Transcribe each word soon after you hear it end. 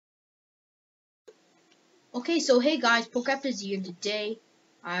Okay, so hey guys, PokeCraft is here. Today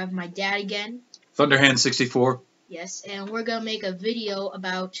I have my dad again. Thunderhand64. Yes, and we're gonna make a video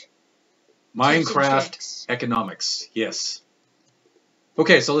about tips and Minecraft tricks. economics. Yes.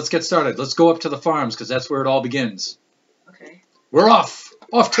 Okay, so let's get started. Let's go up to the farms because that's where it all begins. Okay. We're off!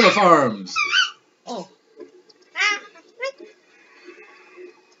 Off to the farms! Oh.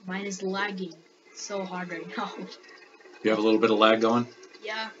 Mine is lagging so hard right now. You have a little bit of lag going?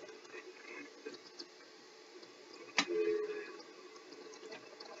 Yeah.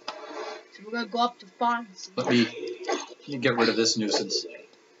 So we're gonna go up to farms. Let me get rid of this nuisance.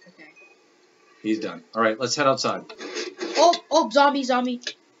 Okay. He's done. Alright, let's head outside. Oh, zombie.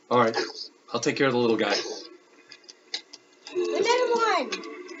 Alright, I'll take care of the little guy. Another one.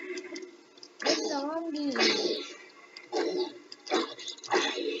 A zombie.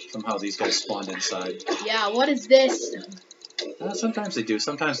 Somehow these guys spawned inside. Yeah, what is this? Sometimes they do.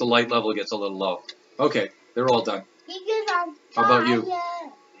 Sometimes the light level gets a little low. Okay, they're all done. He is on How about you?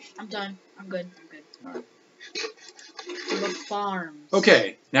 fire. I'm done. I'm good. Alright. The farms.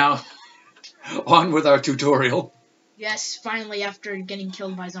 Okay, now on with our tutorial. Yes, finally after getting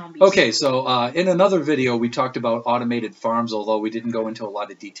killed by zombies. Okay, so in another video we talked about automated farms, although we didn't go into a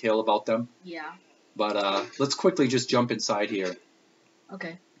lot of detail about them. Yeah. But let's quickly just jump inside here.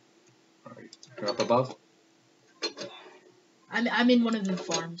 Okay. Alright, you're up above? I'm in one of the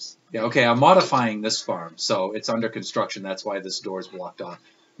farms. Yeah, okay, I'm modifying this farm, so it's under construction, that's why this door is blocked off.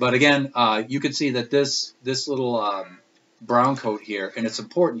 But again, you can see that this little brown coat here, and it's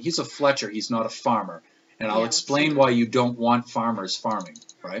important, he's a Fletcher, he's not a farmer. And I'll explain why you don't want farmers farming,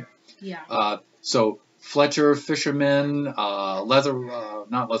 right? Yeah. So Fletcher, fishermen, not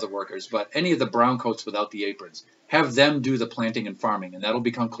leather workers, but any of the brown coats without the aprons, have them do the planting and farming, and that'll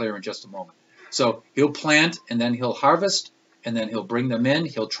become clear in just a moment. So he'll plant, and then he'll harvest, and then he'll bring them in,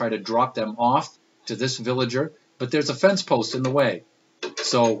 he'll try to drop them off to this villager, but there's a fence post in the way.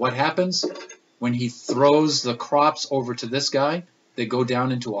 So what happens? When he throws the crops over to this guy, they go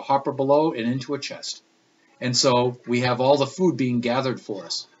down into a hopper below and into a chest. And so we have all the food being gathered for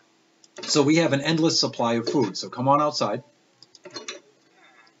us. So we have an endless supply of food. So come on outside.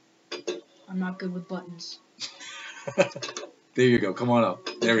 I'm not good with buttons. There you go. Come on up.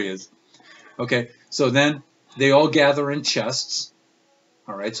 There he is. Okay. So then they all gather in chests.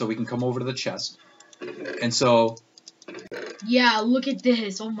 All right. So we can come over to the chest. And so. Yeah. Look at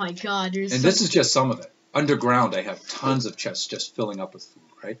this. Oh my God. And this is just some of it. Underground, I have tons of chests just filling up with food.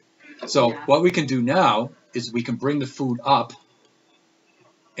 Right. So what we can do now is we can bring the food up,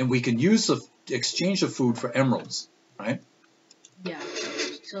 and we can use the exchange the food for emeralds, right? Yeah.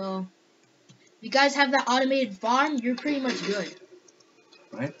 So, if you guys have that automated farm, you're pretty much good.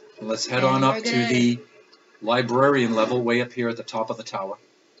 Right. And let's head on up to the librarian level, way up here at the top of the tower.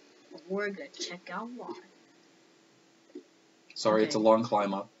 We're gonna check out why. Sorry, it's a long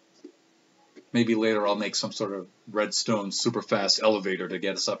climb up. Maybe later I'll make some sort of redstone super fast elevator to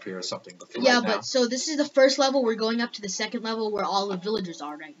get us up here or something. But yeah, right but now, so this is the first level. We're going up to the second level where all the villagers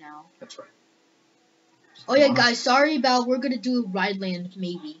are right now. That's right. Oh yeah, guys, sorry about. We're gonna do Rideland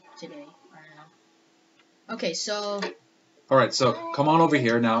maybe today. I don't know. Okay, so. All right, so come on over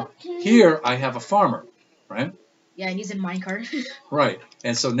here now. Here I have a farmer, right? Yeah, and he's in minecart. Right,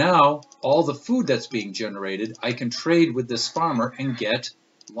 and so now all the food that's being generated, I can trade with this farmer and get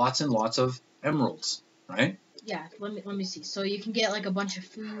lots and lots of emeralds, right? Yeah, let me see. So you can get like a bunch of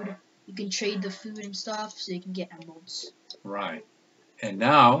food. You can trade the food and stuff, so you can get emeralds. Right. And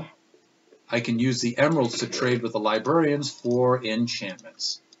now I can use the emeralds to trade with the librarians for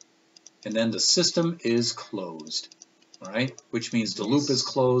enchantments. And then the system is closed, right? Which means the loop is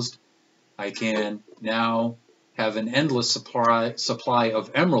closed. I can now have an endless supply of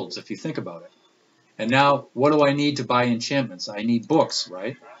emeralds, if you think about it. And now, what do I need to buy enchantments? I need books,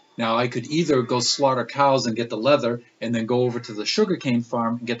 right? Now, I could either go slaughter cows and get the leather, and then go over to the sugarcane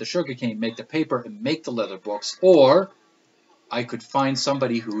farm and get the sugarcane, make the paper, and make the leather books, or I could find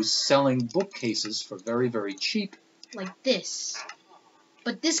somebody who's selling bookcases for very, very cheap. Like this.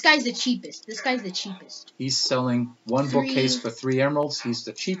 But this guy's the cheapest. He's selling one bookcase for 3 emeralds. He's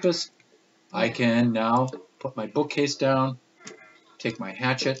the cheapest. Yeah. I can now put my bookcase down, take my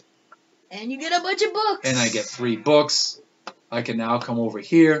hatchet. And you get a bunch of books. And I get 3 books. I can now come over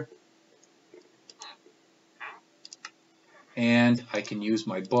here. And I can use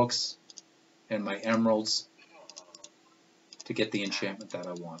my books and my emeralds to get the enchantment that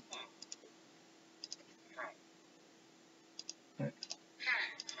I want. Right.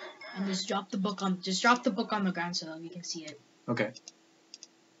 And just drop the book on the ground so that we can see it. Okay.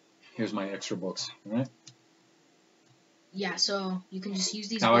 Here's my extra books. All right. Yeah, so you can just use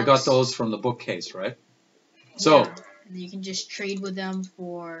these Now books. I got those from the bookcase, right? So, yeah. And you can just trade with them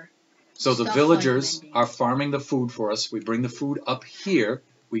for. so the Stuff villagers like vending. are farming the food for us. We bring the food up here.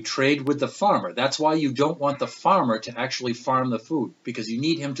 We trade with the farmer. That's why you don't want the farmer to actually farm the food, because you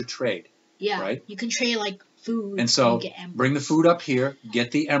need him to trade. Yeah. Right? You can trade like food. And so, get emeralds. bring the food up here,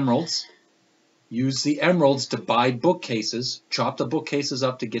 get the emeralds, use the emeralds to buy bookcases, chop the bookcases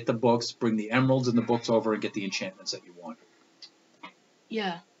up to get the books, bring the emeralds and the books over and get the enchantments that you want.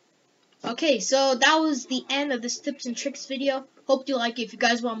 Yeah. Okay, so that was the end of this tips and tricks video. Hope you like it. If you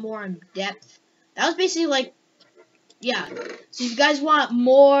guys want more in depth, that was basically like, yeah. So if you guys want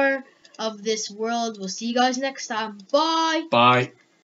more of this world, we'll see you guys next time. Bye. Bye.